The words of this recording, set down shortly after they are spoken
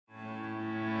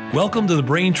Welcome to the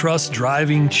Brain Trust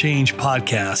Driving Change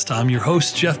podcast. I'm your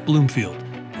host, Jeff Bloomfield.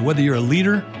 And whether you're a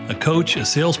leader, a coach, a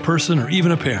salesperson, or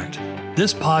even a parent,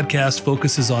 this podcast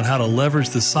focuses on how to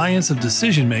leverage the science of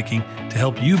decision making to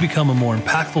help you become a more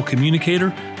impactful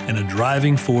communicator and a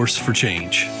driving force for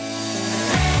change.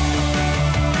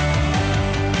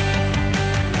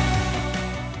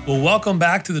 Well, welcome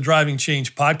back to the Driving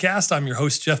Change podcast. I'm your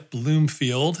host, Jeff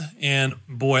Bloomfield. And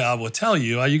boy, I will tell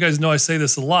you, you guys know I say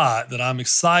this a lot, that I'm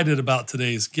excited about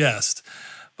today's guest.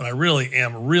 But I really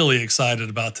am really excited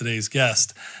about today's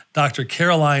guest, Dr.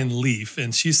 Caroline Leaf.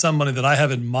 And she's somebody that I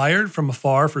have admired from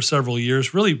afar for several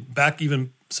years, really back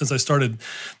even since I started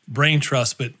Brain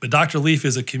Trust. But Dr. Leaf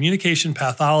is a communication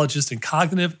pathologist and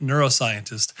cognitive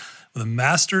neuroscientist with a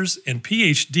master's and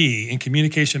PhD in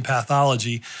communication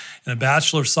pathology and a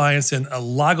Bachelor of Science in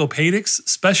logopedics,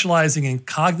 specializing in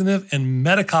cognitive and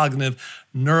metacognitive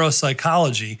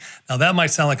neuropsychology. Now, that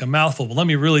might sound like a mouthful, but let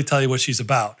me really tell you what she's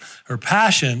about. Her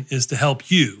passion is to help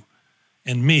you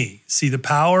and me see the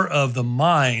power of the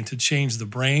mind to change the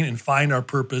brain and find our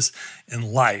purpose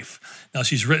in life. Now,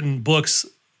 she's written books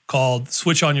called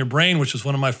Switch on Your Brain, which was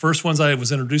one of my first ones I was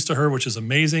introduced to her, which is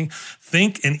amazing.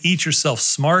 Think and Eat Yourself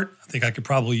Smart. I think I could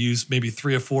probably use maybe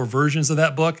 3 or 4 versions of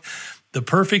that book. The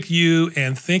Perfect You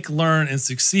and Think, Learn, and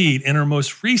Succeed. And her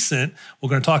most recent, we're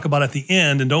going to talk about at the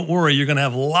end. And don't worry, you're going to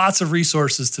have lots of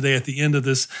resources today at the end of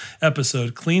this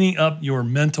episode. Cleaning Up Your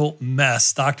Mental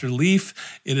Mess. Dr.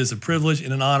 Leaf, it is a privilege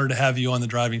and an honor to have you on the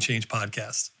Driving Change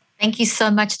podcast. Thank you so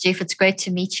much, Jeff. It's great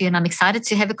to meet you. And I'm excited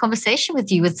to have a conversation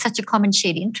with you with such a common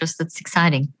shared interest. That's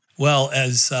exciting. Well,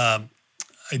 as I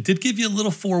did give you a little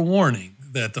forewarning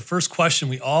that the first question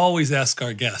we always ask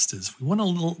our guests is, we want to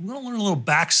learn a little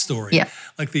backstory,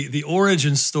 like the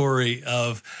origin story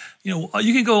of, you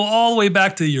can go all the way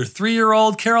back to your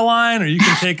 3-year-old Caroline, or you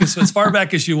can take us as far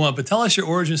back as you want, but tell us your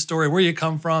origin story, where you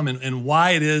come from, and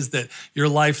why it is that your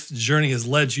life journey has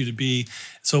led you to be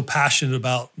so passionate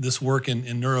about this work in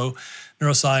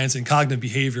neuroscience and cognitive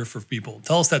behavior for people.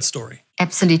 Tell us that story.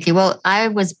 Absolutely. Well, I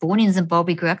was born in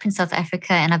Zimbabwe, grew up in South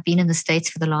Africa, and I've been in the States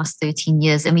for the last 13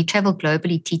 years. And we travel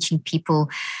globally teaching people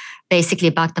basically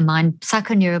about the mind,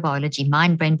 psychoneurobiology,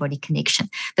 mind-brain-body connection.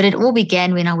 But it all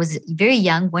began when I was very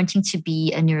young, wanting to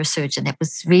be a neurosurgeon. That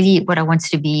was really what I wanted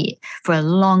to be for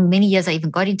many years. I even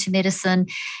got into medicine.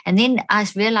 And then I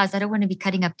realized I don't want to be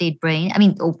cutting up dead brain.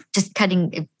 Or just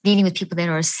dealing with people that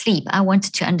are asleep. I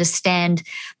wanted to understand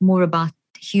more about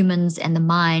humans and the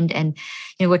mind, and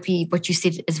what you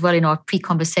said as well in our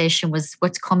pre-conversation was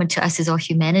what's common to us is our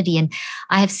humanity. And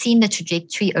I have seen the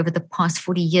trajectory over the past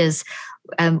 40 years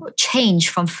change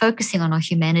from focusing on our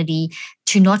humanity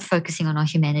to not focusing on our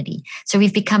humanity. So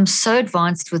we've become so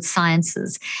advanced with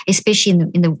sciences, especially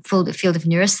in the field of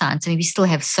neuroscience. We still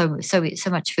have so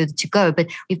much further to go, but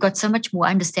we've got so much more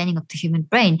understanding of the human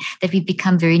brain that we've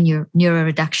become very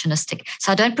neuroreductionistic.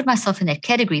 So I don't put myself in that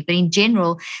category, but in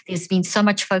general, there's been so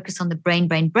much focus on the brain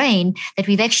that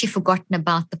we've actually forgotten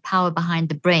about the power behind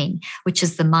the brain, which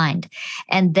is the mind.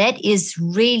 And that is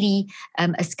really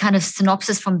a kind of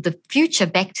synopsis from the future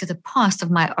back to the past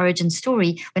of my origin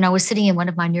story when I was sitting in one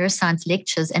of my neuroscience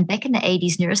lectures. And back in the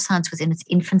 80s, neuroscience was in its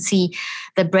infancy.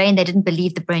 The brain, they didn't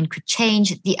believe the brain could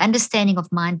change. The understanding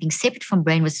of mind being separate from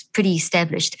brain was pretty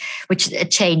established, which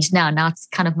changed now. Now it's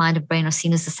kind of mind and brain are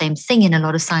seen as the same thing in a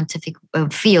lot of scientific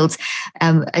fields,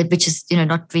 which is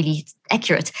not really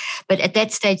accurate. But at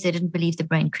that stage, they didn't believe the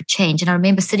brain could change. And I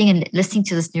remember sitting and listening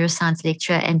to this neuroscience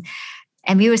lecture,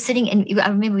 and we were sitting, and I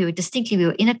remember we were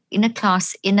in a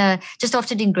class, just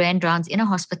after doing grand rounds in a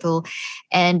hospital,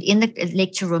 and in the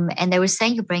lecture room, and they were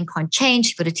saying your brain can't change.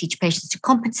 You've got to teach patients to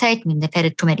compensate. They've had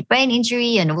a traumatic brain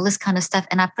injury and all this kind of stuff.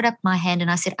 And I put up my hand and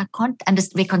I said, I can't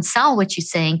reconcile what you're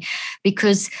saying,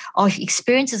 because our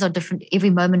experiences are different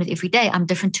every moment of every day. I'm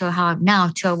different to how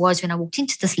I was when I walked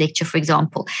into this lecture, for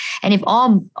example. And if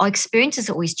our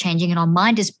experiences are always changing and our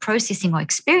mind is processing our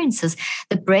experiences,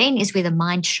 the brain is where the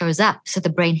mind shows up. So the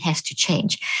brain has to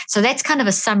change. So that's kind of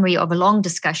a summary of a long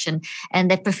discussion. And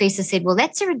that professor said, well,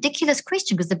 that's a ridiculous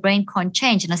question because the brain can't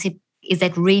change. And I said, is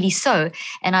that really so?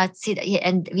 And I said, yeah,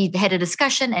 and we had a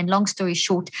discussion, and long story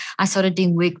short, I started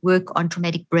doing work on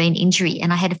traumatic brain injury.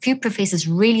 And I had a few professors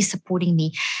really supporting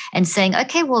me and saying,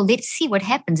 okay, well, let's see what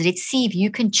happens. Let's see if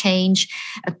you can change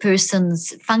a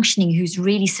person's functioning who's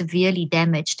really severely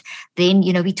damaged. Then,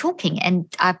 we're talking. And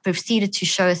I proceeded to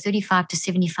show a 35 to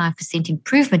 75%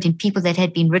 improvement in people that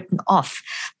had been written off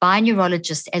by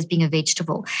neurologists as being a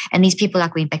vegetable. And these people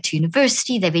went back to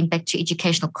university, they went back to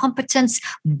educational competence,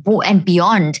 and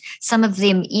beyond. Some of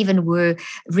them even were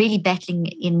really battling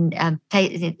in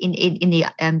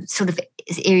the sort of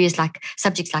areas like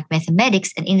subjects like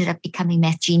mathematics and ended up becoming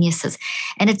math geniuses.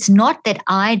 And it's not that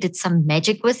I did some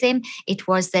magic with them. It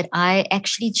was that I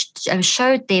actually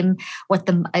showed them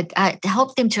to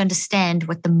help them to understand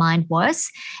what the mind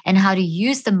was and how to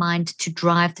use the mind to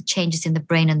drive the changes in the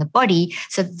brain and the body.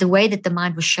 So the way that the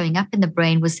mind was showing up in the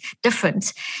brain was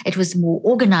different. It was more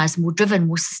organized, more driven,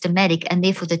 more systematic, and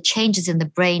therefore the changes in the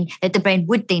brain that the brain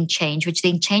would then change, which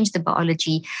then changed the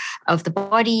biology of the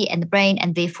body and the brain,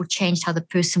 and therefore changed how the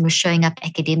person was showing up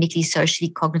academically, socially,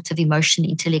 cognitively, emotionally,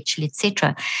 intellectually,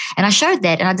 etc. And I showed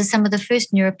that, and I did some of the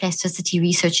first neuroplasticity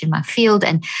research in my field,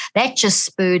 and that just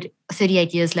spurred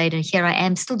 38 years later. Here I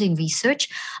am still doing research.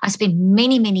 I spent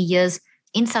many, many years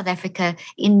in South Africa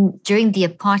during the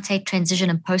apartheid transition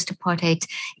and post-apartheid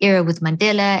era with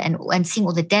Mandela and seeing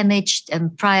all the damage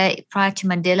prior to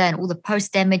Mandela and all the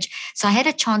post-damage. So I had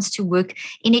a chance to work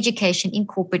in education, in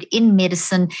corporate, in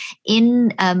medicine,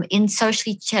 in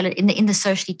socially in the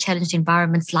socially challenged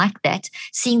environments like that,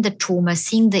 seeing the trauma,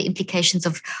 seeing the implications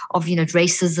of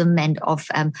racism and of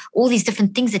all these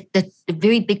different things that the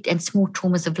very big and small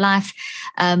traumas of life,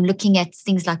 looking at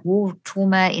things like war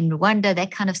trauma in Rwanda,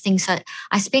 that kind of thing. So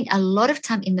I spent a lot of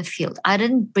time in the field. I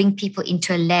didn't bring people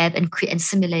into a lab and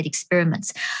simulate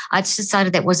experiments. I just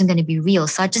decided that wasn't going to be real.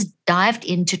 So I just dived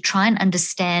in to try and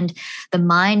understand the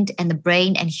mind and the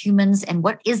brain and humans and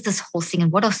what is this whole thing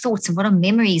and what are thoughts and what are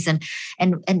memories and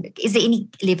is there any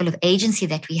level of agency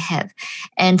that we have?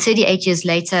 And 38 years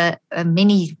later,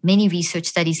 many research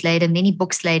studies later, many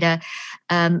books later,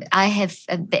 I have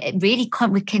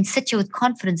we can sit here with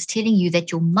confidence telling you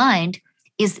that your mind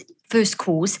is first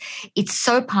cause. It's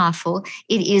so powerful.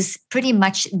 It is pretty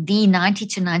much the 90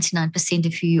 to 99%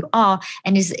 of who you are,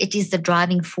 and it is the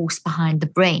driving force behind the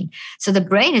brain. So the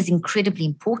brain is incredibly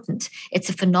important. It's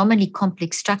a phenomenally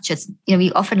complex structure.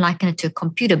 We often liken it to a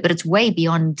computer, but it's way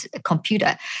beyond a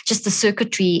computer. Just the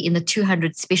circuitry in the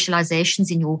 200 specializations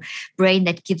in your brain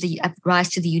that gives rise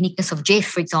to the uniqueness of Jeff,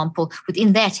 for example,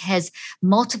 within that has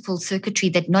multiple circuitry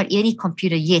that not any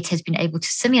computer yet has been able to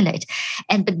simulate.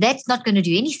 But that's not going to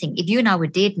do anything. If you and I were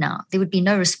dead now, there would be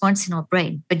no response in our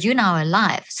brain, but you and I are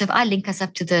alive. So if I link us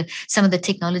up to some of the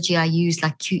technology I use,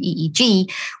 like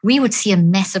QEEG, we would see a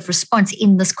massive response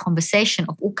in this conversation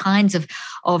of all kinds of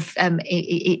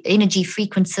energy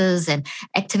frequencies and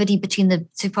activity between the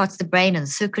two parts of the brain and the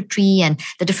circuitry and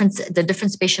the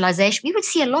different specialization. We would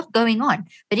see a lot going on,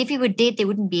 but if you were dead, there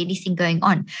wouldn't be anything going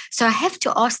on. So I have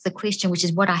to ask the question, which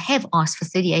is what I have asked for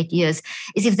 38 years,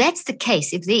 is if that's the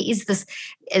case, if there is this,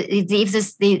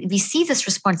 we see this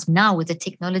response now with the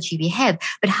technology we have,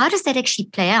 but how does that actually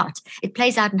play out? It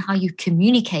plays out in how you're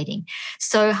communicating.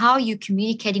 So how are you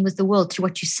communicating with the world through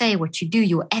what you say, what you do,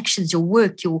 your actions, your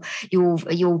work,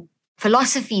 your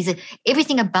philosophies,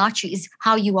 everything about you is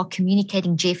how you are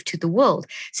communicating, Jeff, to the world.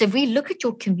 So if we look at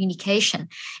your communication,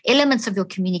 elements of your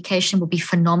communication will be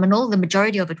phenomenal. The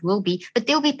majority of it will be, but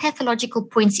there will be pathological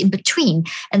points in between.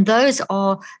 And those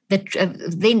are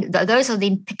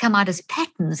then come out as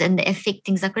patterns and they affect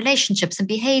things like relationships and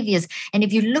behaviors. And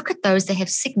if you look at those, they have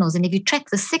signals. And if you track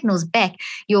the signals back,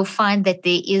 you'll find that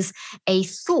there is a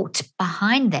thought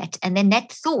behind that. And then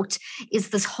that thought is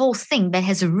this whole thing that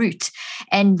has a root.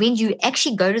 And when you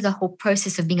actually go to the whole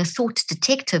process of being a thought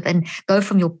detective and go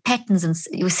from your patterns and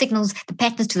your signals, the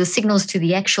patterns to the signals to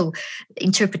the actual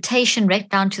interpretation right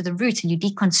down to the root, and you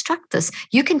deconstruct this,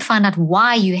 you can find out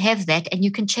why you have that and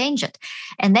you can change it.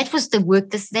 And that was the work.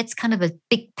 That's kind of a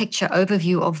big picture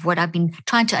overview of what I've been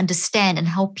trying to understand and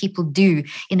help people do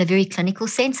in a very clinical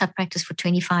sense. I practiced for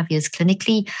 25 years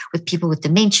clinically with people with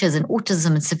dementias and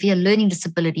autism and severe learning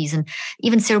disabilities and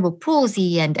even cerebral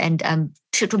palsy and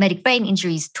traumatic brain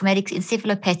injuries, traumatic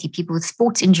encephalopathy, people with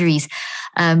sports injuries,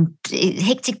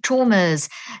 hectic traumas,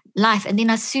 life. And then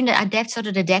as soon as I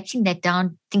started adapting that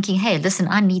down, thinking, hey, listen,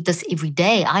 I need this every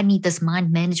day. I need this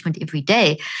mind management every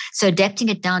day. So adapting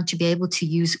it down to be able to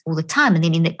use all the time. And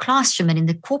then in the classroom and in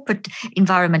the corporate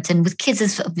environment and with kids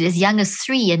as young as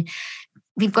 3. And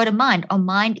we've got a mind. Our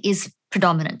mind is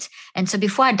predominant. And so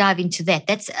before I dive into that,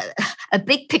 that's a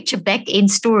big picture back end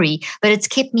story, but it's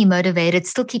kept me motivated. It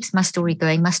still keeps my story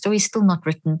going. My story is still not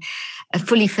written,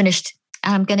 fully finished.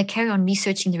 I'm going to carry on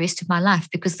researching the rest of my life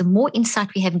because the more insight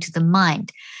we have into the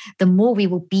mind, the more we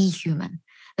will be human,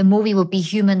 the more we will be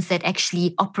humans that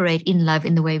actually operate in love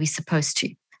in the way we're supposed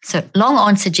to. So long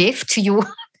answer, Jeff, to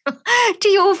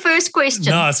your first question.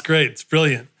 No, it's great. It's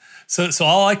brilliant. So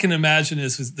all I can imagine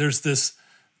is there's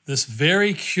this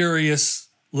very curious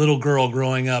little girl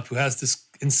growing up who has this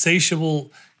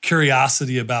insatiable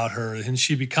curiosity about her, and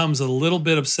she becomes a little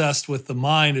bit obsessed with the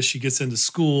mind as she gets into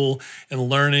school and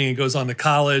learning and goes on to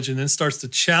college, and then starts to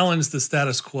challenge the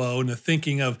status quo and the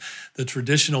thinking of the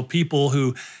traditional people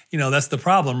who, that's the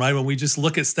problem, right? When we just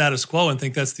look at status quo and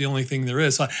think that's the only thing there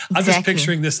is. So I'm just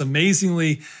picturing this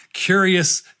amazingly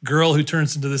curious girl who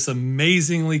turns into this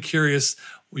amazingly curious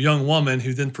young woman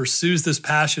who then pursues this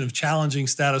passion of challenging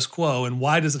status quo. And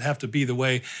why does it have to be the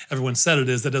way everyone said it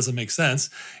is? That doesn't make sense.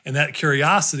 And that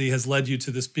curiosity has led you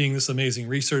to being this amazing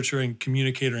researcher and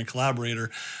communicator and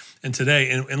collaborator. And today,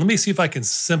 and let me see if I can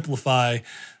simplify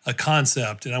a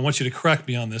concept. And I want you to correct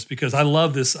me on this, because I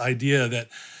love this idea that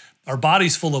our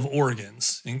body's full of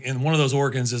organs. And one of those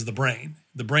organs is the brain.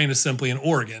 The brain is simply an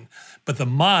organ, but the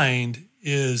mind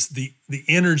is the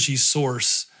energy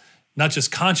source, not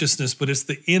just consciousness, but it's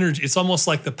the energy. It's almost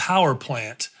like the power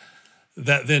plant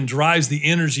that then drives the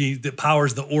energy that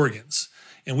powers the organs.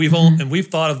 And we've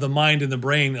thought of the mind and the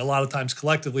brain a lot of times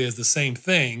collectively as the same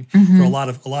thing for a lot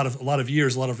of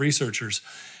years, a lot of researchers.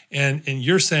 And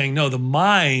you're saying, no, the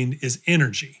mind is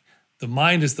energy. The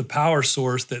mind is the power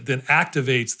source that then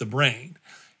activates the brain.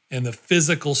 And the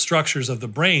physical structures of the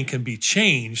brain can be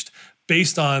changed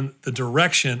based on the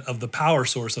direction of the power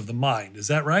source of the mind. Is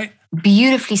that right?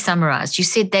 Beautifully summarized. You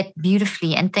said that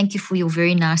beautifully. And thank you for your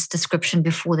very nice description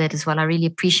before that as well. I really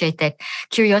appreciate that.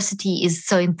 Curiosity is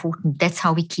so important. That's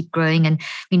how we keep growing and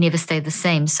we never stay the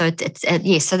same. So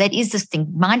yes, so that is this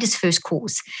thing. Mind is first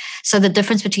cause. So the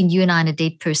difference between you and I and a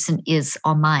dead person is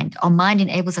our mind. Our mind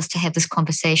enables us to have this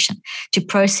conversation, to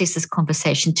process this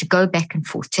conversation, to go back and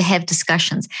forth, to have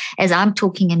discussions. As I'm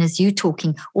talking and as you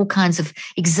talking, all kinds of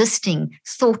existing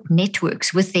thought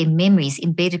networks with their memories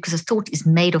embedded, because a thought is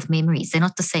made of memories. They're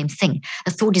not the same thing.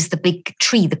 A thought is the big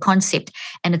tree, the concept,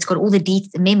 and it's got all the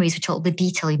memories, which are all the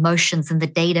detail, emotions, and the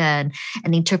data, and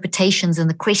the interpretations, and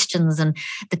the questions, and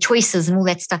the choices, and all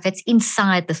that stuff. That's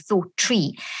inside the thought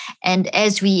tree. And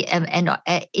as we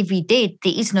every day,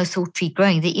 there is no thought tree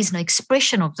growing. There is no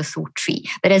expression of the thought tree.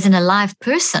 But as an alive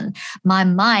person, my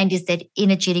mind is that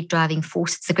energetic driving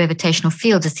force. It's the gravitational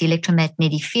fields. It's the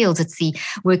electromagnetic fields. It's the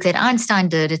work that Einstein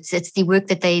did. It's the work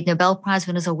that the Nobel Prize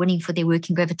winners are winning for their work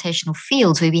in gravitational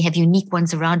fields, where we have unique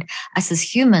ones around us as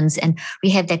humans. And we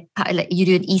have that, you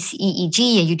do an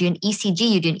EEG, you do an ECG,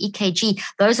 you do an EKG.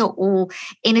 Those are all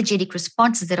energetic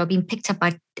responses that are being picked up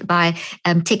by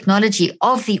technology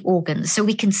of the organs. So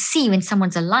we can see when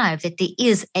someone's alive that there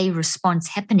is a response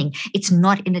happening. It's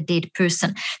not in a dead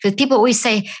person. So people always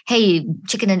say, hey,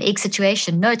 chicken and egg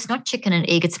situation. No, it's not chicken and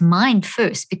egg. It's mind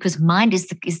first, because mind is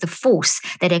the force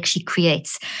that actually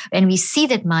creates. And we see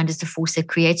that mind is the force that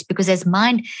creates, because as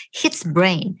mind hits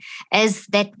brain, as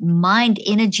that mind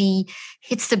energy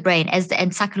hits the brain,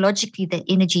 and psychologically the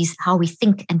energy is how we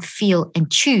think and feel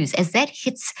and choose. As that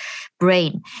hits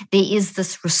brain, there is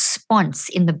this response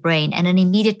in the brain, and an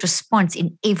immediate response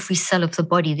in every cell of the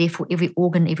body, therefore every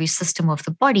organ, every system of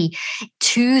the body,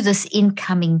 to this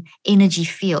incoming energy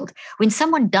field. When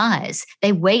someone dies,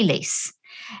 they weigh less,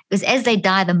 because as they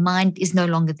die, the mind is no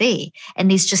longer there, and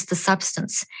there's just the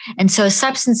substance. And so a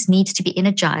substance needs to be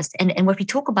energized. And what we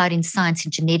talk about in science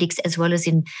and genetics, as well as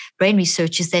in brain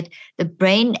research, is that the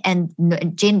brain and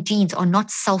genes are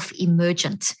not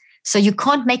self-emergent. So you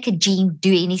can't make a gene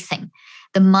do anything.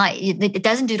 The mind, it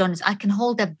doesn't do it on its. I can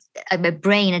hold a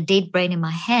brain, a dead brain in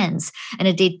my hands, and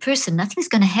a dead person. Nothing's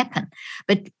going to happen.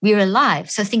 But we're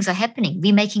alive, so things are happening.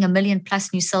 We're making 1 million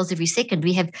plus new cells every second.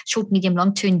 We have short, medium,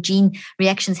 long-term gene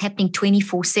reactions happening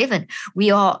 24/7.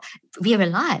 We are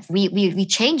alive. We're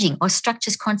changing. Our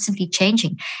structure's constantly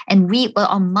changing, and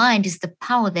our mind is the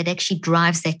power that actually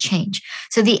drives that change.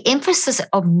 So the emphasis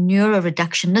of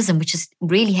neuroreductionism, which has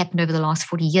really happened over the last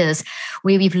 40 years,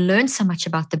 where we've learned so much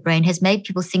about the brain, has made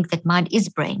people think that mind is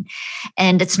brain,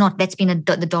 and it's not. That's been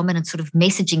the dominant sort of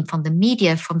messaging from the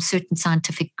media, from certain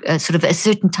scientific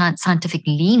scientific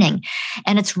leaning,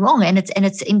 and it's wrong. And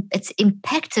it's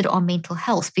impacted our mental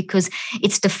health, because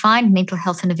it's defined mental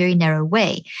health in a very narrow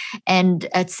way. And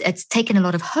it's taken a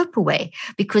lot of hope away,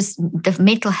 because the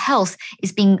mental health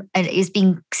is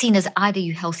being seen as either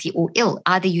you're healthy or ill.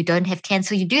 Either you don't have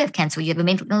cancer, or you do have cancer. Or you have a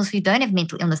mental illness, or you don't have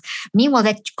mental illness. Meanwhile,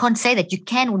 that you can't say that. You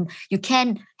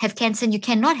can have cancer and you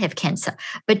cannot have cancer.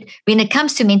 But when it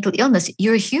comes to mental illness,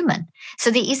 you're a human.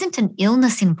 So there isn't an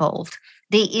illness involved.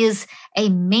 There is a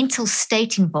mental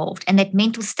state involved, and that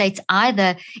mental state's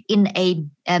either in a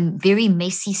very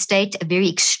messy state, a very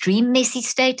extreme messy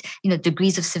state,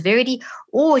 degrees of severity,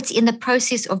 or it's in the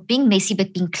process of being messy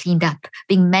but being cleaned up,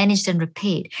 being managed and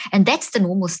repaired. And that's the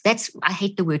normal. I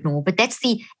hate the word normal, but that's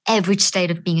the average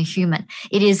state of being a human.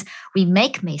 It is, we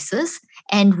make messes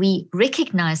and we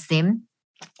recognize them,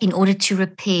 in order to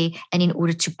repair and in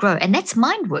order to grow. And that's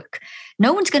mind work.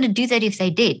 No one's going to do that if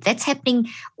they did. That's happening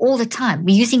all the time.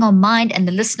 We're using our mind, and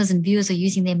the listeners and viewers are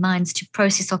using their minds to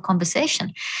process our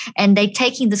conversation. And they're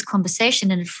taking this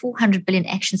conversation, and at 400 billion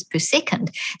actions per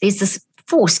second, there's this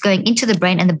force going into the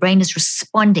brain, and the brain is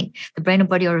responding. The brain and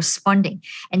body are responding.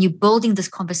 And you're building this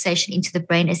conversation into the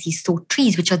brain as these thought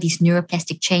trees, which are these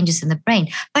neuroplastic changes in the brain.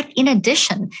 But in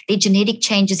addition, there are genetic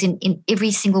changes in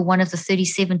every single one of the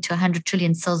 37 to 100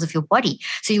 trillion cells of your body.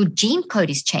 So your gene code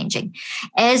is changing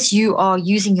as you are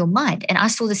using your mind. And I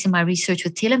saw this in my research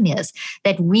with telomeres,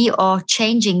 that we are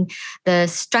changing the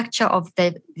structure of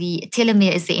the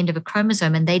telomere is the end of a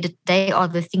chromosome, and they are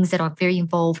the things that are very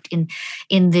involved in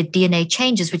the DNA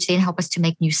changes, which then help us to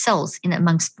make new cells, in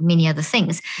amongst many other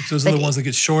things. Those are the ones that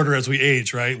get shorter as we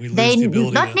age, right? We lose the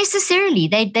ability. Not necessarily.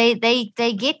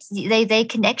 They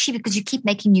can actually, because you keep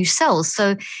making new cells.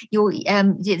 So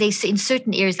they in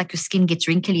certain areas, like your skin gets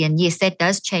wrinkly, and yes, that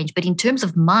does change. But in terms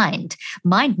of mind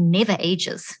never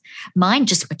ages. Mind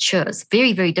just matures.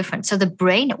 Very, very different. So the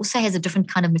brain also has a different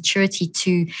kind of maturity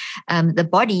to the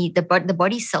body. The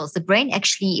body cells. The brain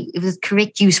actually, with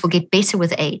correct use, will get better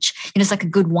with age. It's like a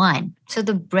good wine. So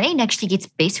the brain actually gets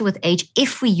better with age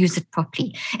if we use it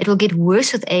properly. It will get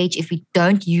worse with age if we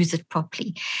don't use it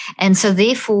properly. And so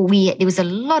therefore, there was a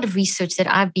lot of research that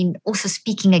I've been also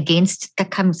speaking against,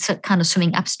 that comes kind of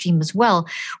swimming upstream as well,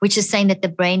 which is saying that the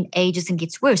brain ages and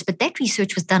gets worse. But that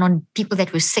research was done on people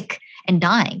that were sick and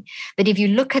dying. But if you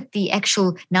look at the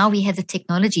actual, now we have the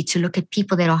technology to look at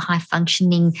people that are high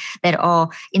functioning, that are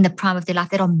in the prime of their life,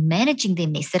 that are managing their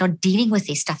mess, that are dealing with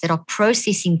their stuff, that are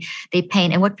processing their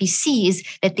pain. And what we see is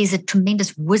that there's a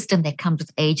tremendous wisdom that comes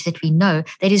with age that we know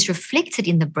that is reflected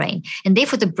in the brain. And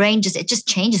therefore the brain just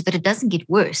changes, but it doesn't get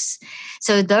worse.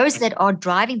 So those that are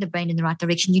driving the brain in the right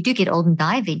direction, you do get old and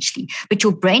die eventually. But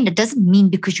your brain, it doesn't mean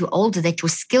because you're older that your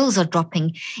skills are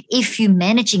dropping if you're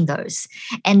managing those.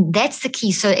 And that's the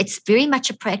key. So it's very much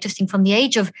a proactive thing from the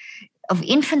age of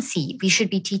infancy. We should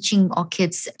be teaching our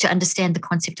kids to understand the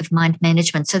concept of mind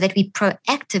management so that we're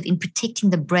proactive in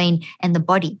protecting the brain and the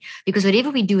body. Because whatever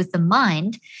we do with the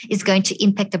mind is going to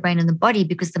impact the brain and the body,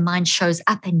 because the mind shows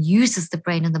up and uses the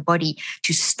brain and the body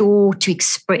to store, to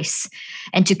express,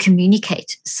 and to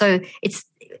communicate. So it's,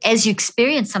 as you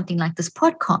experience something like this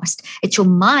podcast, it's your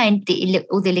mind,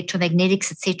 all the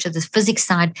electromagnetics, etc., the physics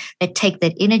side that take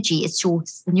that energy. It's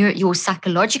your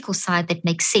psychological side that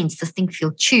makes sense, the think,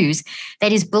 feel, choose,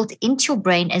 that is built into your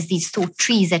brain as these thought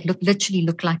trees that literally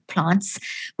look like plants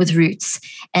with roots.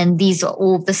 And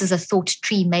this is a thought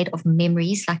tree made of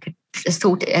memories, like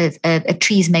a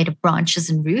tree is made of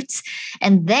branches and roots.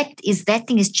 And that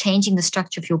thing is changing the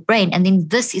structure of your brain. And then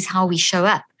this is how we show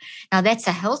up. Now, that's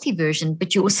a healthy version,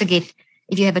 but you also get,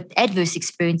 if you have an adverse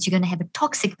experience, you're going to have a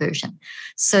toxic version.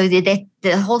 So that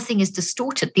the whole thing is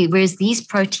distorted, whereas these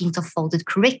proteins are folded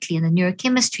correctly and the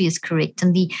neurochemistry is correct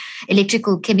and the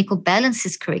electrical chemical balance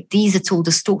is correct. It's all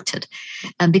distorted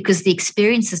because the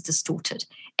experience is distorted.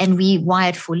 And we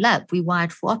wired for love, we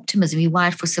wired for optimism, we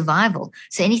wired for survival.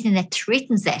 So anything that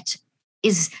threatens that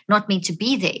is not meant to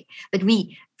be there. But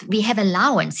we have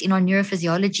allowance in our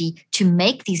neurophysiology to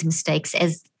make these mistakes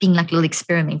as being like little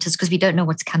experimenters, because we don't know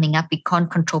what's coming up. We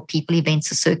can't control people,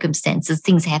 events, or circumstances.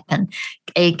 Things happen,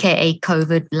 aka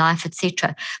COVID, life,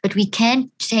 etc. But we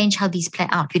can change how these play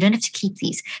out. We don't have to keep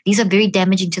these. These are very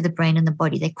damaging to the brain and the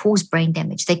body. They cause brain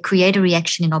damage. They create a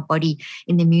reaction in our body,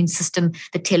 in the immune system.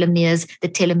 The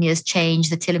telomeres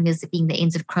change. The telomeres being the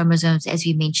ends of chromosomes, as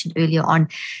we mentioned earlier on.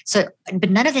 So,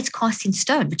 but none of that's cast in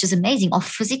stone, which is amazing. Our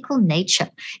physical nature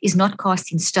is not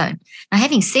cast in stone. Now,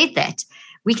 having said that,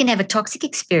 we can have a toxic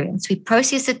experience. We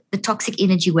process it, the toxic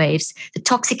energy waves, the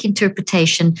toxic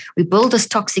interpretation. We build this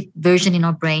toxic version in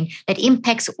our brain that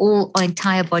impacts our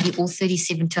entire body, all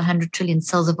 37 to 100 trillion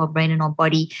cells of our brain and our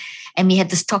body. And we have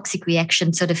this toxic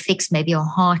reaction. So it affects maybe our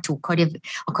heart or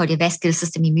cardiovascular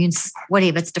system, immune system,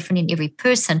 whatever. It's different in every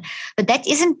person. But that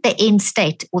isn't the end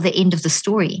state or the end of the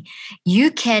story. You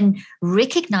can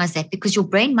recognize that because your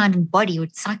brain, mind, and body, or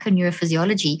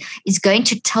psychoneurophysiology, is going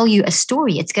to tell you a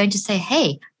story. It's going to say,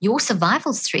 hey, your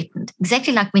survival is threatened.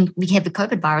 Exactly like when we have the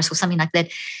COVID virus or something like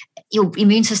that, your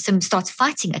immune system starts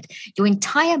fighting it. Your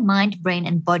entire mind, brain,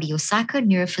 and body, your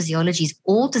psychoneurophysiology is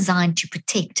all designed to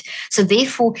protect. So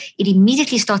therefore, it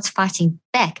immediately starts fighting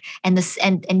back. And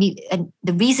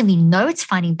the reason we know it's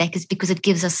fighting back is because it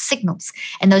gives us signals.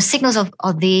 And those signals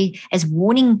are there as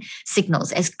warning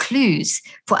signals, as clues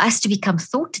for us to become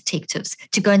thought detectives,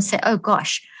 to go and say, oh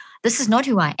gosh, this is not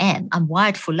who I am. I'm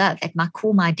wired for love. At my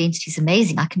core, my identity is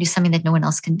amazing. I can do something that no one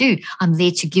else can do. I'm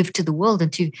there to give to the world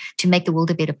and to make the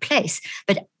world a better place.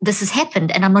 But this has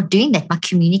happened and I'm not doing that. My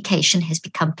communication has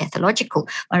become pathological.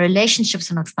 My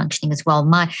relationships are not functioning as well.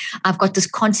 I've got this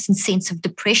constant sense of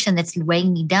depression that's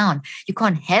weighing me down. You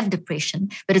can't have depression,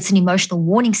 but it's an emotional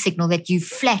warning signal that you're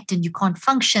flat and you can't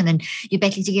function and you're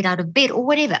battling to get out of bed or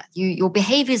whatever. Your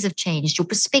behaviors have changed, your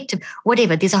perspective,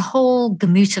 whatever. There's a whole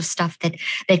gamut of stuff that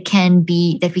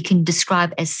we can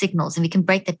describe as signals, and we can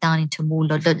break that down into a more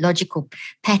logical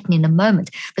pattern in a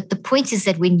moment. But the point is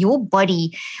that when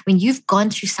you've gone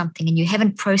through something and you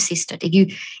haven't processed it,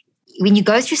 when you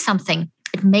go through something,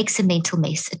 it makes a mental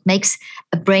mess, it makes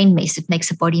a brain mess, it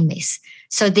makes a body mess.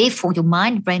 So therefore, your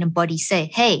mind, brain, and body say,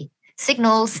 hey,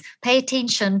 signals, pay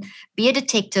attention, be a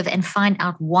detective and find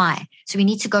out why. So we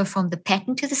need to go from the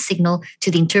pattern to the signal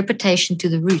to the interpretation to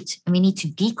the root. And we need to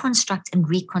deconstruct and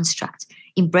reconstruct,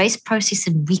 embrace, process,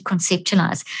 and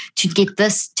reconceptualize to get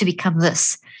this to become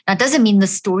this. Now, it doesn't mean the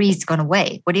story has gone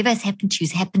away. Whatever has happened to you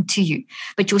has happened to you,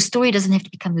 but your story doesn't have to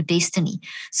become your destiny.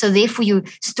 So therefore, your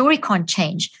story can't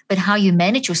change, but how you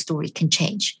manage your story can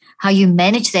change, how you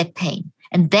manage that pain.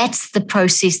 And that's the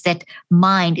process that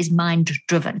is mind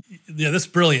driven. Yeah, that's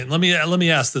brilliant. Let me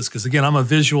ask this, because again, I'm a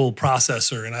visual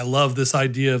processor and I love this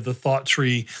idea of the thought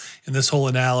tree and this whole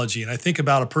analogy. And I think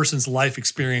about a person's life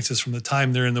experiences from the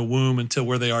time they're in the womb until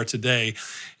where they are today.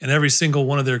 And every single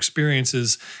one of their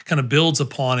experiences kind of builds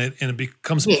upon it and it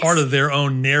becomes part of their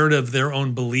own narrative, their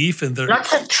own belief. And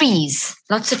lots of trees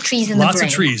in the brain. Lots of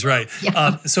trees, right.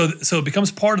 Yeah. So it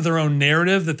becomes part of their own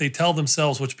narrative that they tell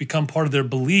themselves, which become part of their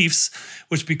beliefs,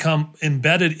 which become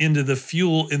embedded into the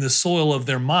fuel in the soil of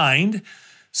their mind,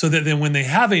 so that then when they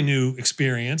have a new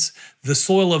experience, the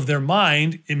soil of their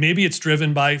mind, and maybe it's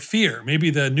driven by fear. Maybe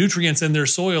the nutrients in their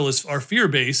soil are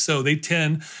fear-based, so they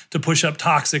tend to push up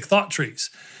toxic thought trees.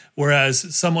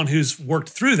 Whereas someone who's worked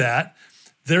through that,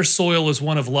 their soil is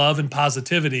one of love and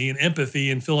positivity and empathy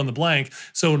and fill in the blank.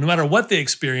 So no matter what they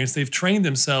experience, they've trained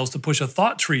themselves to push a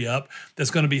thought tree up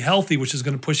that's going to be healthy, which is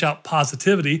going to push out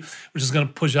positivity, which is going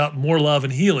to push out more love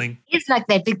and healing. It's like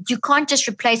that, but you can't just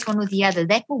replace one with the other.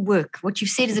 That will work. What you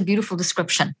said is a beautiful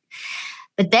description.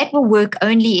 But that will work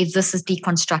only if this is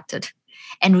deconstructed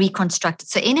and reconstructed.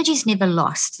 So energy is never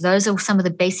lost. Those are some of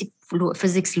the basic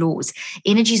physics laws.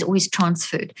 Energy is always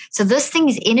transferred. So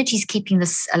energy is keeping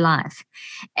this alive.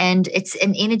 And it's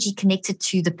an energy connected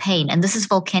to the pain. And this is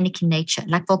volcanic in nature.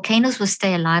 Like volcanoes will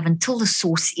stay alive until the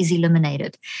source is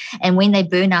eliminated. And when they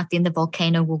burn out, then the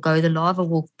volcano will go, the lava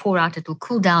will pour out, it will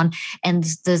cool down, and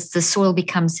the soil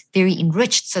becomes very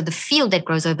enriched. So the field that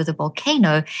grows over the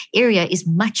volcano area is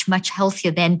much, much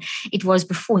healthier than it was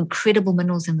before. Incredible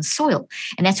minerals in the soil.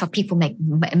 And that's why people make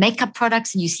makeup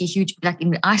products. And you see huge, like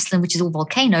in Iceland, which is all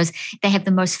volcanoes, they have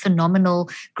the most phenomenal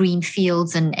green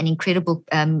fields and incredible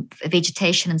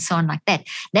vegetation and so on like that.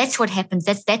 That's what happens.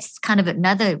 That's kind of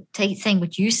another saying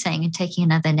what you're saying and taking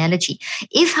another analogy.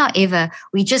 If, however,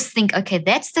 we just think, okay,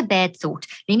 that's the bad thought,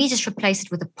 let me just replace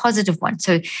it with a positive one.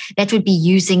 So that would be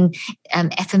using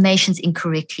affirmations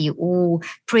incorrectly or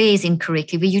prayers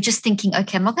incorrectly, where you're just thinking,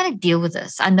 okay, I'm not going to deal with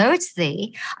this. I know it's there.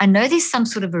 I know there's some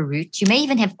sort of a root. You may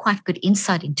even have quite good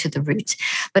insight into the root.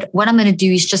 But what I'm going to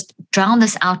do is just drown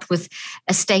this out with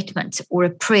a statement or a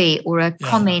prayer or a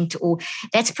comment, or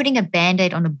that's putting a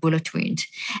Band-Aid on a bullet wound.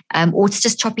 Or it's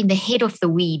just chopping the head off the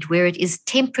weed where it is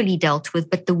temporarily dealt with,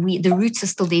 but the roots are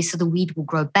still there, so the weed will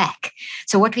grow back.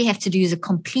 So what we have to do is a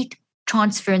complete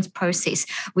transference process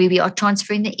where we are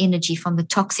transferring the energy from the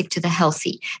toxic to the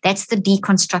healthy. That's the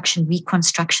deconstruction,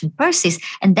 reconstruction process.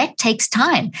 And that takes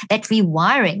time. That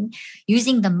rewiring,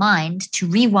 using the mind to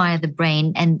rewire the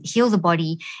brain and heal the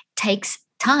body, takes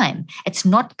time. It's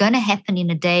not going to happen in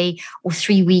a day or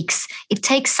 3 weeks. It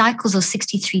takes cycles of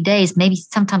 63 days, maybe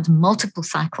sometimes multiple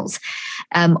cycles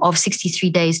of 63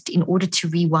 days in order to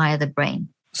rewire the brain.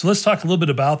 So let's talk a little bit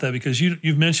about that, because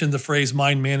you've mentioned the phrase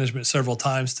mind management several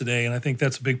times today, and I think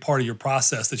that's a big part of your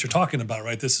process that you're talking about,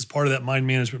 right? This is part of that mind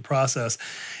management process.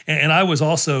 And I was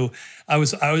also, I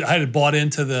had bought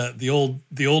into the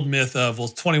old myth of, well,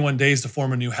 21 days to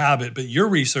form a new habit, but your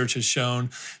research has shown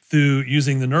through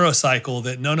using the neurocycle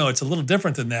that no, it's a little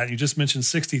different than that. You just mentioned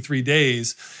 63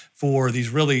 days for these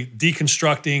really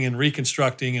deconstructing and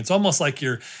reconstructing. It's almost like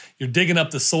you're digging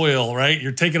up the soil, right?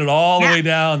 You're taking it all the way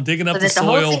down, digging up the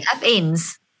soil. Whole thing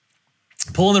upends.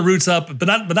 Pulling the roots up, but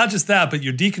not just that, but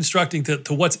you're deconstructing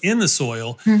to what's in the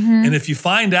soil. Mm-hmm. And if you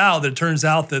find out that it turns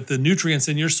out that the nutrients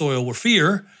in your soil were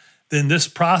fear, then this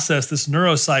process, this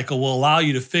neurocycle, will allow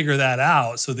you to figure that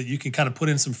out so that you can kind of put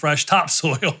in some fresh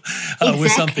topsoil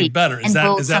with something better. Is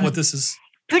that what this is?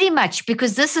 Pretty much,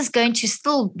 because this is going to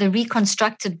still, the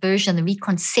reconstructed version, the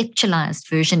reconceptualized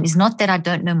version is not that I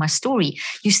don't know my story.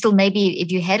 You still, maybe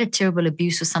if you had a terrible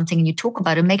abuse or something and you talk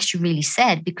about it, it makes you really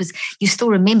sad because you still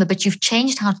remember, but you've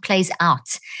changed how it plays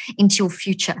out into your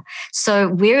future. So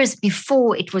whereas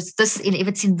before it was this, if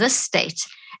it's in this state,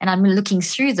 and I'm looking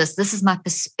through this is my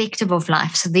perspective of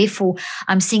life. So therefore,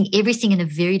 I'm seeing everything in a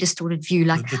very distorted view,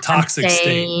 like the toxic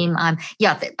state.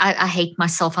 I hate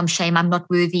myself. I'm shame. I'm not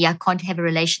worthy. I can't have a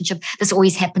relationship. This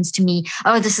always happens to me.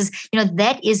 Oh, this is,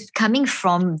 that is coming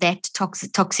from that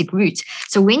toxic root.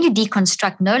 So when you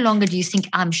deconstruct, no longer do you think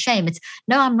I'm shame. It's,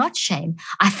 no, I'm not shame.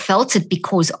 I felt it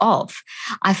because of.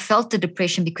 I felt the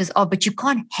depression because of, but you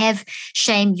can't have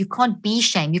shame. You can't be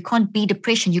shame. You can't be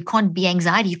depression. You can't be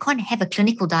anxiety. You can't have a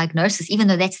clinical diagnosis, even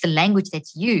though that's the language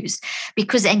that's used,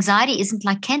 because anxiety isn't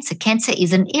like cancer. Cancer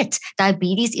isn't it.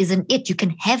 Diabetes isn't it. You can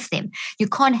have them. You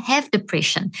can't have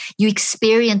depression. You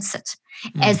experience it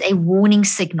as a warning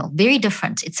signal. Very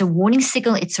different. It's a warning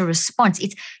signal. It's a response.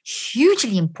 It's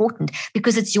hugely important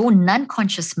because it's your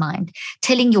non-conscious mind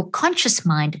telling your conscious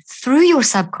mind through your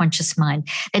subconscious mind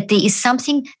that there is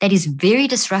something that is very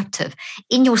disruptive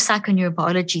in your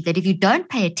psychoneurobiology, that if you don't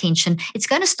pay attention, it's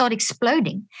going to start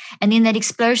exploding. And then that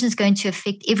explosion is going to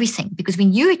affect everything, because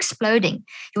when you're exploding,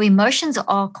 your emotions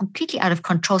are completely out of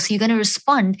control. So you're going to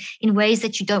respond in ways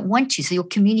that you don't want to. So your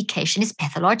communication is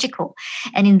pathological.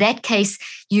 And in that case,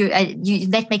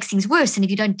 that makes things worse. And if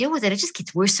you don't deal with it, it just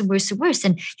gets worse and worse and worse.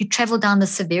 And you travel down the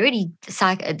severity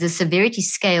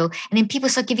scale, and then people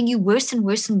start giving you worse and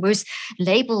worse and worse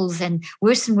labels and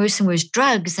worse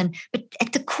drugs. But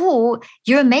at the core,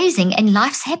 you're amazing and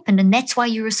life's happened, and that's why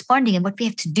you're responding. And what we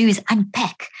have to do is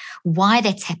unpack why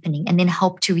that's happening and then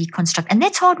help to reconstruct. And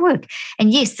that's hard work.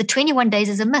 And yes, the 21 days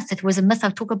is a myth. It was a myth. I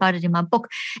talk about it in my book.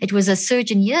 It was a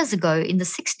surgeon years ago in the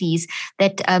 60s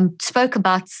that spoke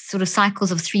about sort of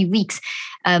cycles of 3 weeks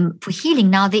for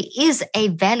healing. Now, there is a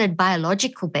valid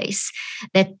biological base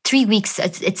that 3 weeks,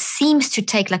 it seems to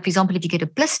take, like, for example, if you get a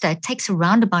blister, it takes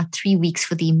around about 3 weeks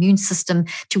for the immune system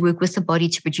to work with the body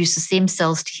to produce the stem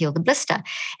cells to heal the blister.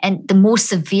 And the more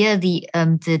severe the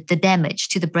damage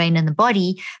to the brain and the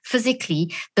body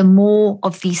physically, the more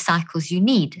of these cycles you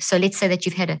need. So let's say that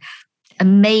you've had a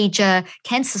major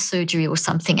cancer surgery or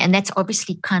something, and that's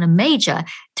obviously kind of major.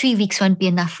 3 weeks won't be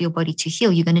enough for your body to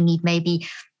heal. You're going to need maybe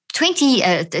 20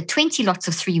 lots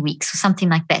of 3 weeks or something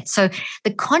like that. So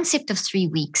the concept of 3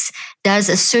 weeks does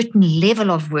a certain level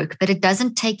of work, but it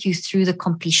doesn't take you through the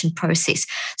completion process.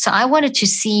 So I wanted to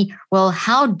see, well,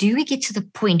 how do we get to the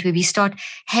point where we start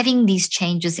having these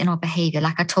changes in our behavior?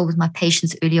 Like I told with my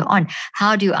patients earlier on,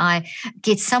 how do I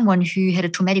get someone who had a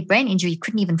traumatic brain injury,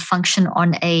 couldn't even function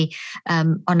on a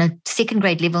second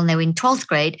grade level, and they were in 12th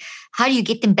grade? How do you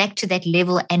get them back to that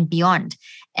level and beyond?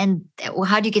 And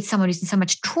how do you get someone who's in so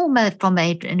much trauma from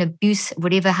an abuse,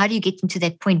 whatever? How do you get them to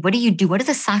that point? What do you do? What are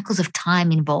the cycles of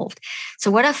time involved? So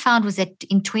what I found was that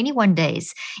in 21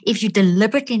 days, if you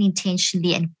deliberately and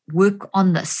intentionally and work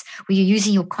on this, where you're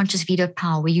using your conscious veto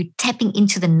power, where you're tapping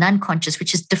into the non-conscious,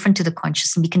 which is different to the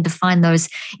conscious, and we can define those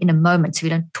in a moment, so we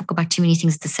don't talk about too many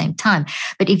things at the same time.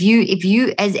 But if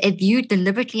you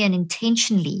deliberately and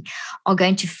intentionally are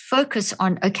going to focus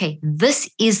on, okay, this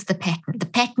is the pattern. The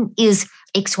pattern is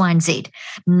X, Y, and Z,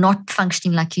 not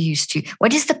functioning like you used to.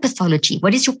 What is the pathology?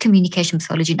 What is your communication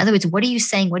pathology? In other words, what are you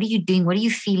saying? What are you doing? What are you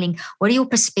feeling? What are your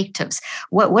perspectives?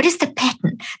 What is the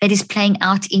pattern that is playing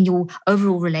out in your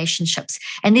overall relationships?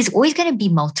 And there's always going to be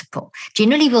multiple.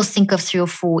 Generally, we'll think of 3 or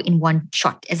 4 in one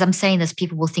shot. As I'm saying this,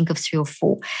 people will think of 3 or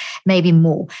 4, maybe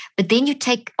more. But then you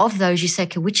take of those, you say,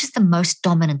 okay, which is the most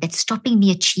dominant that's stopping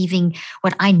me achieving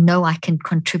what I know I can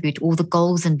contribute, all the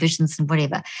goals and visions and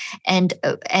whatever. And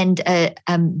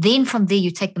then from there,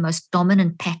 you take the most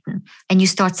dominant pattern and you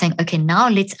start saying, okay, now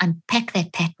let's unpack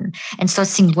that pattern and start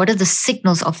seeing what are the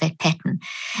signals of that pattern.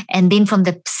 And then from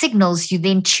the signals, you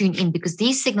then tune in, because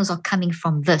these signals are coming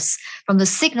from this. From the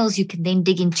signals, you can then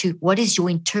dig into what is your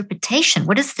interpretation?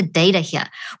 What is the data here?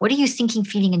 What are you thinking,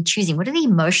 feeling, and choosing? What are the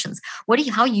emotions?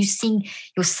 How are you seeing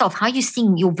yourself? How are you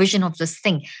seeing your vision of this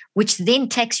thing? Which then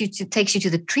takes you to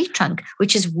the tree trunk,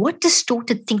 which is what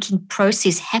distorted thinking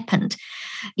process happened.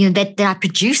 That I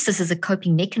produce this as a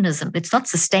coping mechanism. It's not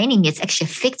sustaining me, it's actually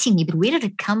affecting me. But where did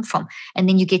it come from? And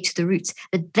then you get to the roots.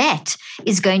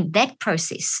 That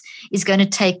process is going to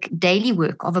take daily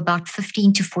work of about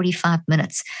 15 to 45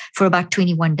 minutes for about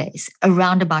 21 days,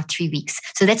 around about 3 weeks.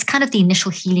 So that's kind of the initial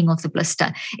healing of the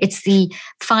blister. It's the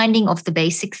finding of the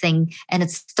basic thing, and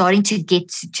it's starting to get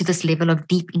to this level of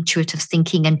deep intuitive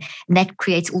thinking, and that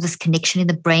creates all this connection in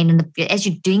the brain. And as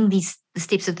you're doing these the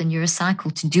steps of the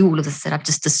neurocycle to do all of this that I've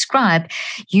just described,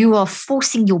 you are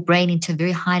forcing your brain into a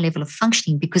very high level of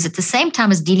functioning, because at the same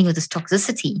time as dealing with this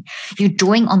toxicity, you're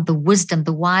drawing on the wisdom,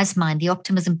 the wise mind, the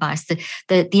optimism bias,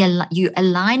 you're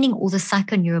aligning all the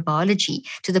psychoneurobiology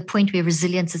to the point where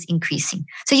resilience is increasing.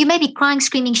 So you may be crying,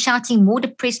 screaming, shouting, more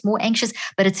depressed, more anxious,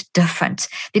 but it's different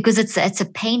because it's a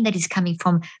pain that is coming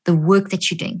from the work that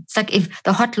you're doing. It's like if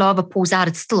the hot lava pours out,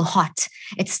 it's still hot.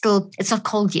 It's not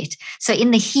cold yet. So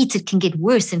in the heat, it can get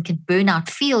worse and can burn out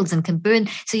fields and can burn.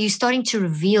 So you're starting to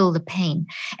reveal the pain.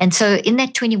 And so in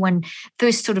that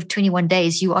first sort of 21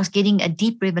 days, you are getting a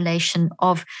deep revelation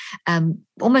of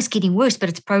almost getting worse, but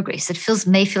it's progress. It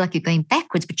may feel like you're going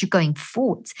backwards, but you're going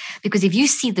forwards. Because if you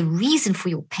see the reason for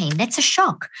your pain, that's a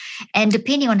shock. And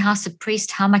depending on how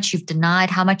suppressed, how much you've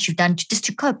denied, how much you've done just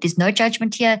to cope, there's no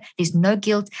judgment here. There's no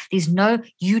guilt. There's no,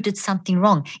 you did something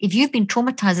wrong. If you've been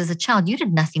traumatized as a child, you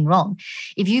did nothing wrong.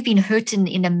 If you've been hurt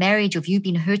in a marriage, or if you've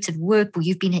been hurt at work, or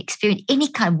you've been experiencing any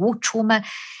kind of war trauma,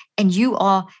 and you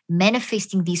are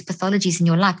manifesting these pathologies in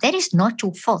your life, that is not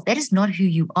your fault. That is not who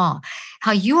you are.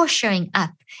 How you are showing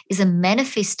up is a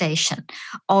manifestation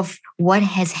of what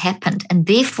has happened. And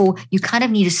therefore, you kind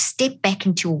of need to step back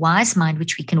into your wise mind,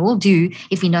 which we can all do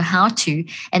if we know how to,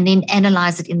 and then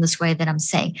analyze it in this way that I'm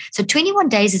saying. So 21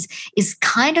 days is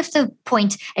kind of the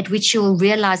point at which you'll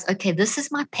realize, okay, this is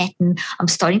my pattern. I'm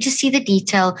starting to see the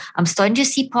detail. I'm starting to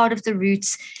see part of the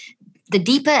roots. The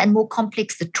deeper and more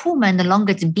complex the trauma and the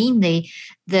longer it's been there,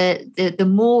 the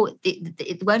more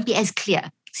it won't be as clear.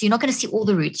 So you're not going to see all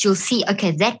the roots. You'll see,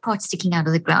 okay, that part's sticking out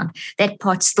of the ground. That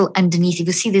part's still underneath. If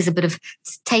you see there's a bit of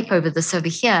tape over this over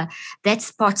here, that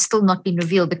part's still not been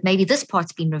revealed, but maybe this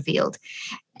part's been revealed.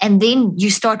 And then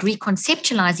you start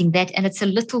reconceptualizing that, and it's a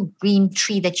little green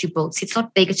tree that you build. So it's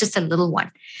not big, it's just a little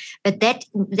one. But that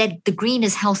the green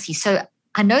is healthy. So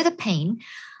I know the pain.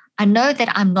 I know that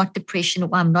I'm not depression, or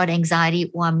I'm not anxiety,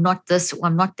 or I'm not this, or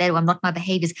I'm not that, or I'm not my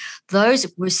behaviors. Those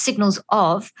were signals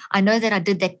of, I know that I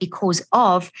did that because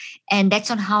of, and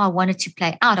that's on how I wanted to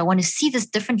play out. I want to see this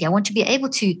differently. I want to be able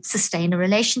to sustain a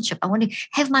relationship. I want to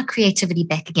have my creativity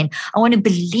back again. I want to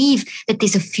believe that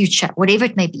there's a future, whatever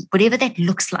it may be, whatever that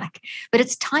looks like. But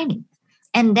it's tiny.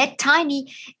 And that tiny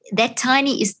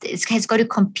has got to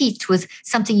compete with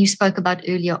something you spoke about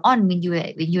earlier on when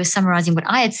you were summarizing what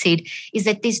I had said, is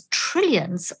that there's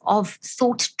trillions of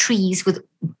thought trees with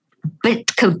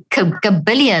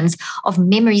billions of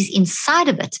memories inside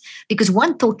of it, because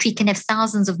one thought tree can have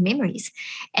thousands of memories,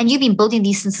 and you've been building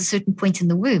these since a certain point in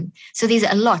the womb. So there's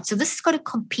a lot. So this has got to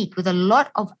compete with a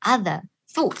lot of other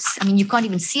thoughts. I mean, you can't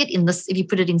even see it in this if you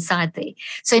put it inside there.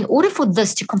 So in order for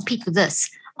this to compete with this,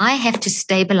 I have to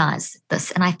stabilize this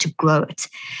and I have to grow it.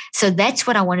 So that's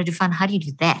what I wanted to find. How do you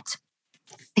do that?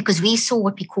 Because we saw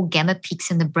what we call gamma peaks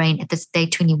in the brain at this day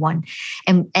 21.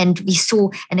 And we saw,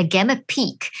 and a gamma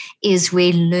peak is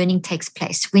where learning takes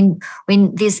place. When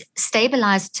there's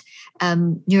stabilized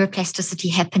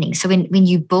neuroplasticity happening. So when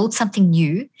you build something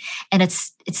new and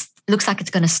it's looks like it's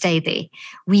going to stay there,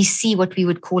 we see what we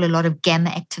would call a lot of gamma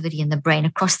activity in the brain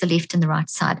across the left and the right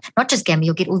side. Not just gamma,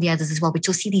 you'll get all the others as well, but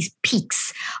you'll see these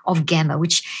peaks of gamma,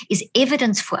 which is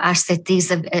evidence for us that there's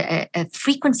a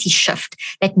frequency shift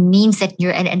that means that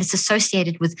and it's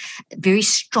associated with very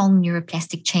strong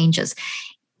neuroplastic changes.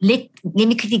 Let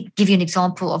me quickly give you an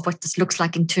example of what this looks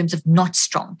like in terms of not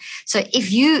strong. So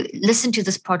if you listen to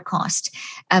this podcast,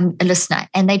 a listener,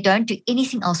 and they don't do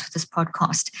anything else with this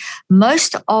podcast,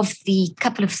 most of the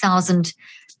couple of thousand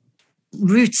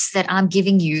roots that I'm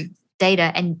giving you,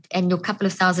 data and your couple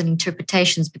of thousand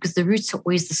interpretations, because the roots are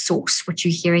always the source, what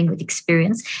you're hearing with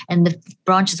experience, and the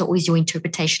branches are always your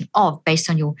interpretation of based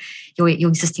on your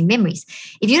existing memories.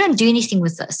 If you don't do anything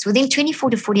with this, within 24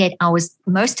 to 48 hours,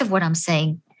 most of what I'm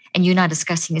saying and you and I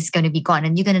discussing is going to be gone.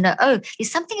 And you're going to know, oh, there's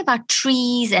something about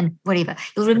trees and whatever.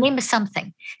 You'll remember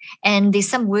something. And there's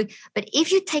some work. But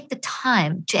if you take the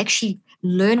time to actually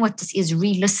learn what this is,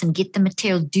 re-listen, get the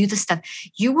material, do the stuff,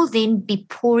 you will then be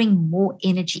pouring more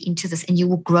energy into this and you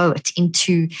will grow it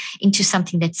into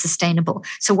something that's sustainable.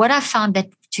 So what I found that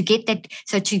to get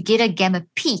a gamma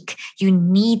peak, you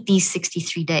need these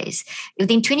 63 days.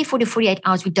 Within 24 to 48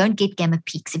 hours, we don't get gamma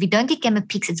peaks. If you don't get gamma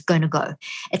peaks, it's going to go.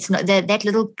 It's not that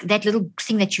little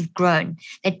thing that you've grown,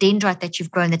 that dendrite that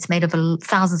you've grown that's made of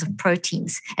thousands of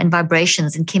proteins and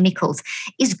vibrations and chemicals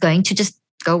is going to just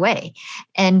go away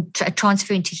and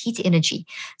transfer into heat energy.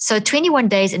 So 21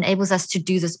 days enables us to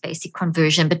do this basic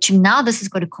conversion, but now this has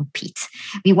got to compete.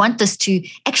 We want this to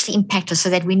actually impact us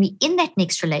so that when we're in that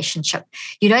next relationship,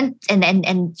 you don't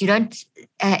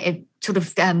sort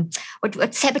of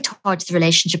what sabotage the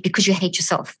relationship because you hate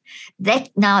yourself.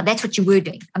 That's what you were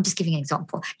doing. I'm just giving an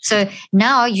example. So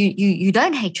now you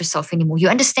don't hate yourself anymore. You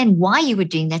understand why you were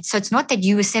doing that. So it's not that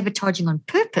you were sabotaging on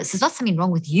purpose. There's not something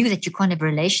wrong with you that you can't have a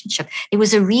relationship. There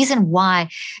was a reason why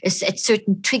at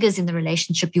certain triggers in the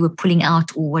relationship you were pulling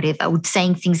out or whatever, or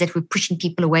saying things that were pushing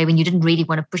people away when you didn't really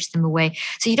want to push them away.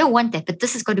 So you don't want that, but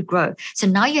this has got to grow. So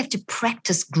now you have to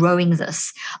practice growing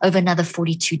this over another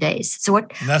 42 days. So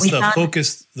what? And that's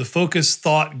the focus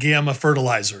thought gamma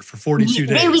fertilizer for 42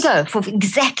 days. There we go.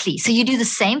 Exactly. So you do the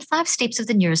same 5 steps of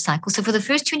the neurocycle. So for the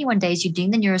first 21 days, you're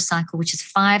doing the neurocycle, which is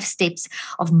 5 steps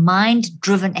of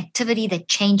mind-driven activity that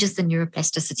changes the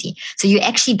neuroplasticity. So you're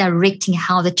actually directing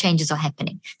how the changes are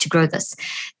happening to grow this.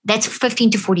 That's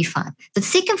 15 to 45. The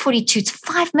second 42, it's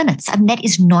 5 minutes. I mean, that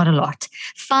is not a lot.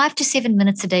 5 to 7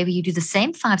 minutes a day where you do the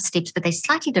same 5 steps, but they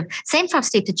slightly different. Same 5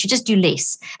 steps that you just do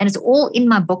less. And it's all in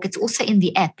my book. It's also in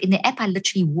the app. In the app, I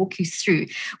literally walk you through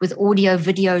with audio,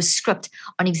 video, script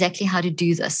on exactly how to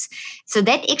do this. So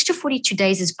that extra 42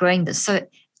 days is growing this. So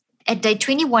at day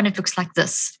 21, it looks like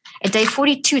this. At day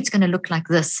 42, it's going to look like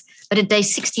this. But at day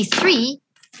 63,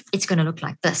 it's going to look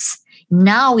like this.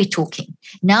 Now we're talking.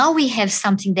 Now we have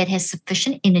something that has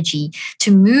sufficient energy to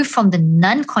move from the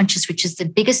non-conscious, which is the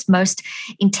biggest, most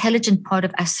intelligent part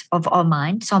of us, of our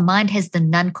mind. So our mind has the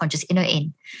non-conscious,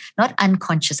 N-O-N, not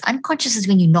unconscious. Unconscious is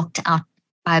when you're knocked out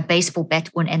by a baseball bat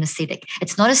or an anesthetic.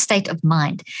 It's not a state of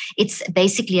mind. It's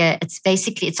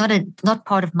not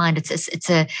part of mind. It's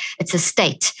a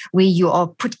state where you are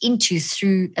put into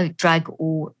through a drug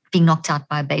or being knocked out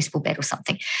by a baseball bat or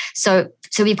something. So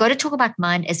we've got to talk about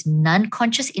mind as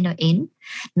non-conscious, N-O-N,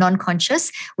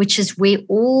 non-conscious, which is where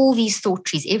all these thought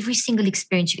trees, every single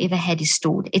experience you've ever had is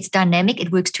stored. It's dynamic.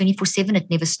 It works 24/7. It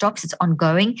never stops. It's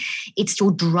ongoing. It's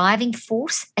your driving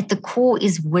force. At the core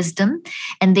is wisdom.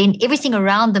 And then everything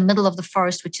around the middle of the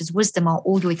forest, which is wisdom, are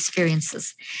all your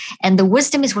experiences. And the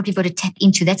wisdom is what we've got to tap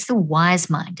into. That's the wise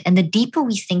mind. And the deeper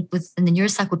we think and the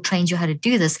neurocycle trains you how to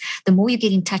do this, the more you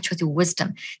get in touch with your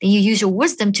wisdom. Then you use your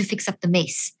wisdom to fix up the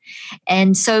mess.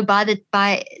 And so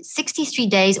by 63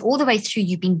 days, all the way through,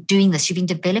 you've been doing this. You've been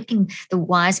developing the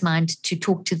wise mind to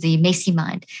talk to the messy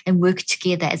mind and work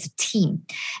together as a team.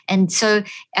 And so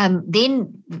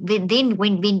then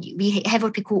when we have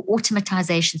what we call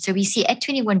automatization, so we see at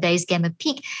 21 days gamma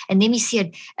peak, and then we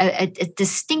see a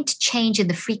distinct change in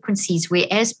the frequencies where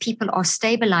as people are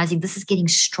stabilizing, this is getting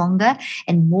stronger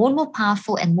and more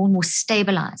powerful and more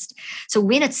stabilized. So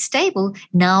when it's stable,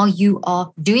 now you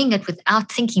are doing it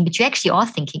without thinking, but you actually are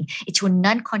thinking. It's your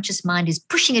non-conscious mind is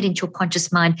pushing it into your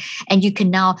conscious mind, and you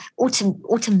can now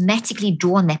automatically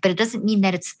draw on that. But it doesn't mean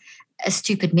that it's a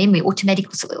stupid memory. Automatic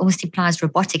almost implies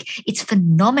robotic. It's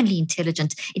phenomenally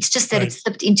intelligent. It's just that It's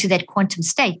slipped into that quantum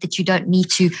state that you don't need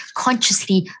to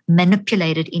consciously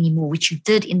manipulate it anymore, which you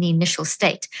did in the initial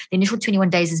state. The initial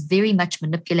 21 days is very much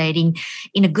manipulating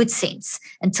in a good sense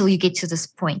until you get to this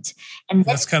point. And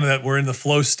that's kind of that we're in the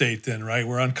flow state then, right?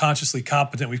 We're unconsciously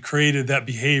competent. We've created that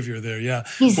behavior there. Yeah.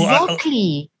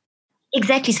 Exactly.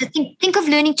 Exactly. So think of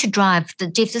learning to drive.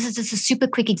 Jeff, this is just a super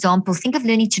quick example. Think of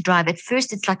learning to drive. At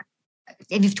first, it's like,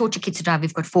 and you've taught your kids to drive.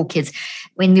 We've got 4 kids.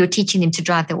 When we were teaching them to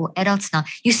drive, they're all adults now.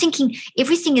 You're thinking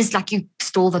everything is like you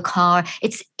stall the car.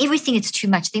 It's everything. It's too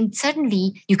much. Then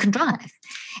suddenly you can drive.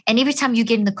 And every time you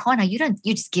get in the car now, you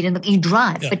just get in you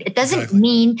drive. Yeah, but it doesn't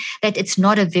mean that it's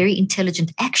not a very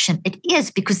intelligent action. It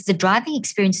is, because the driving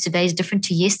experience today is different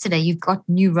to yesterday. You've got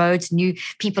new roads, new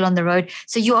people on the road.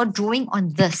 So you are drawing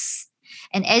on this.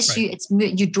 And as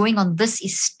you're drawing on this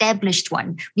established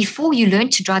one. Before you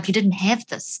learned to drive, you didn't have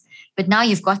this. But now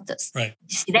you've got this. Right.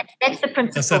 You see, that's the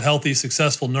principle. That's that healthy,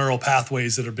 successful neural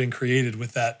pathways that have been created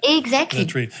with that.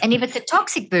 Exactly. And if it's a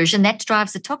toxic version, that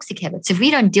drives the toxic habits. If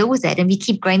we don't deal with that and we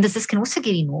keep growing this can also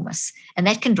get enormous. And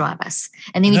that can drive us.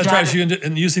 And then that drives you into,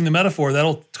 and using the metaphor,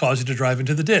 that'll cause you to drive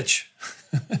into the ditch.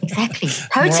 Exactly.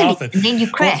 Totally. And then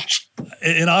you crash. Well,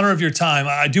 in honor of your time,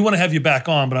 I do want to have you back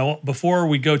on, but before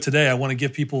we go today, I want to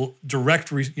give people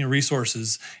direct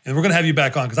resources, and we're going to have you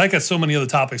back on because I got so many other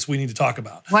topics we need to talk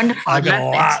about. Wonderful. I've got a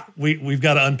lot we've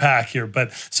got to unpack here.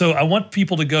 But so I want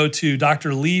people to go to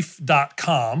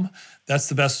drleaf.com. That's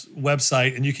the best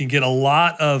website, and you can get a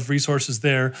lot of resources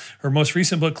there. Her most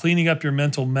recent book, Cleaning Up Your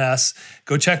Mental Mess.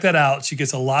 Go check that out. She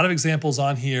gets a lot of examples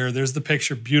on here. There's the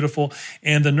picture, beautiful.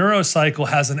 And the Neurocycle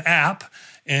has an app,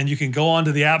 and you can go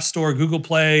onto the App Store, Google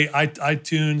Play,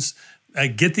 iTunes,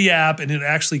 get the app, and it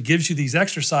actually gives you these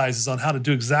exercises on how to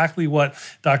do exactly what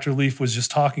Dr. Leaf was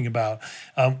just talking about.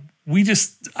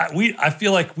 I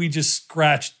feel like we just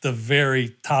scratched the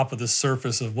very top of the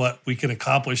surface of what we can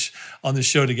accomplish on this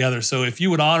show together. So if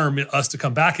you would honor us to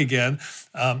come back again,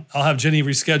 I'll have Jenny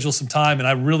reschedule some time, and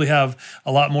I really have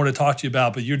a lot more to talk to you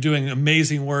about, but you're doing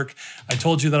amazing work. I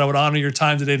told you that I would honor your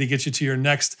time today to get you to your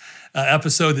next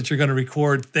episode that you're going to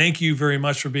record. Thank you very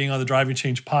much for being on the Driving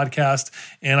Change podcast.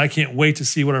 And I can't wait to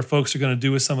see what our folks are going to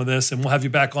do with some of this. And we'll have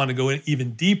you back on to go in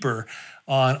even deeper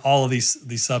on all of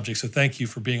these subjects. So thank you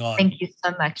for being on. Thank you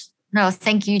so much. No,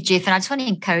 thank you, Jeff. And I just want to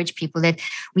encourage people that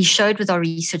we showed with our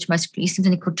research, most recent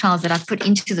clinical trials that I put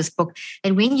into this book,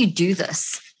 that when you do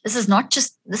this, this is not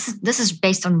just, this is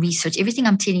based on research. Everything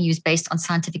I'm telling you is based on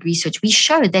scientific research. We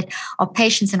showed that our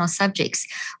patients and our subjects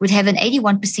would have an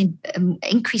 81%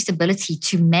 increased ability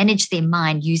to manage their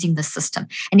mind using the system.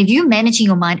 And if you're managing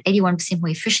your mind 81% more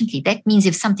efficiently, that means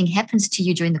if something happens to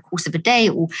you during the course of a day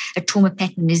or a trauma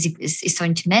pattern is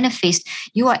starting to manifest,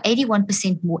 you are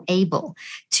 81% more able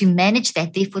to manage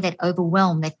that. Therefore, that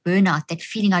overwhelm, that burnout, that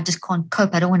feeling I just can't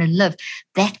cope, I don't want to live,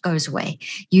 that goes away.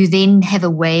 You then have a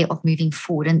way of moving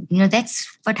forward. And, that's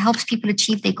what helps people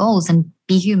achieve their goals and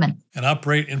be human. And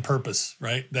operate in purpose,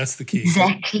 right? That's the key.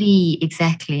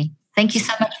 Exactly. Thank you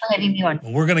so much for having me on.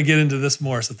 Well, we're going to get into this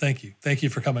more. So thank you. Thank you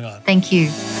for coming on. Thank you.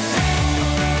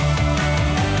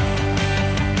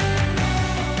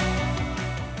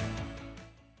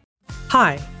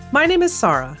 Hi, my name is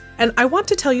Sarah, and I want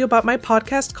to tell you about my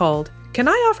podcast called Can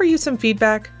I Offer You Some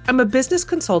Feedback? I'm a business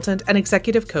consultant and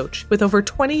executive coach with over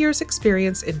 20 years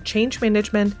experience in change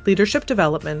management, leadership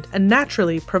development, and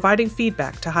naturally providing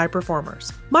feedback to high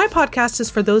performers. My podcast is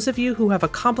for those of you who have a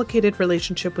complicated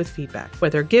relationship with feedback,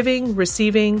 whether giving,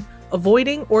 receiving,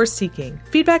 avoiding, or seeking.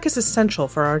 Feedback is essential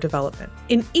for our development.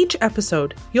 In each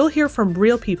episode, you'll hear from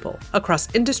real people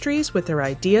across industries with their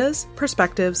ideas,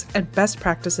 perspectives, and best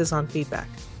practices on feedback.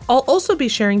 I'll also be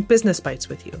sharing business bites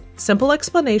with you, simple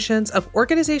explanations of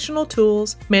organizational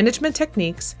tools, management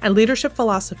techniques, and leadership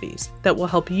philosophies that will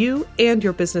help you and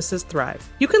your businesses thrive.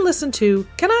 You can listen to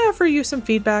Can I Offer You Some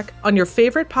Feedback on your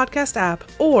favorite podcast app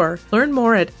or learn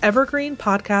more at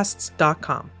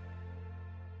evergreenpodcasts.com.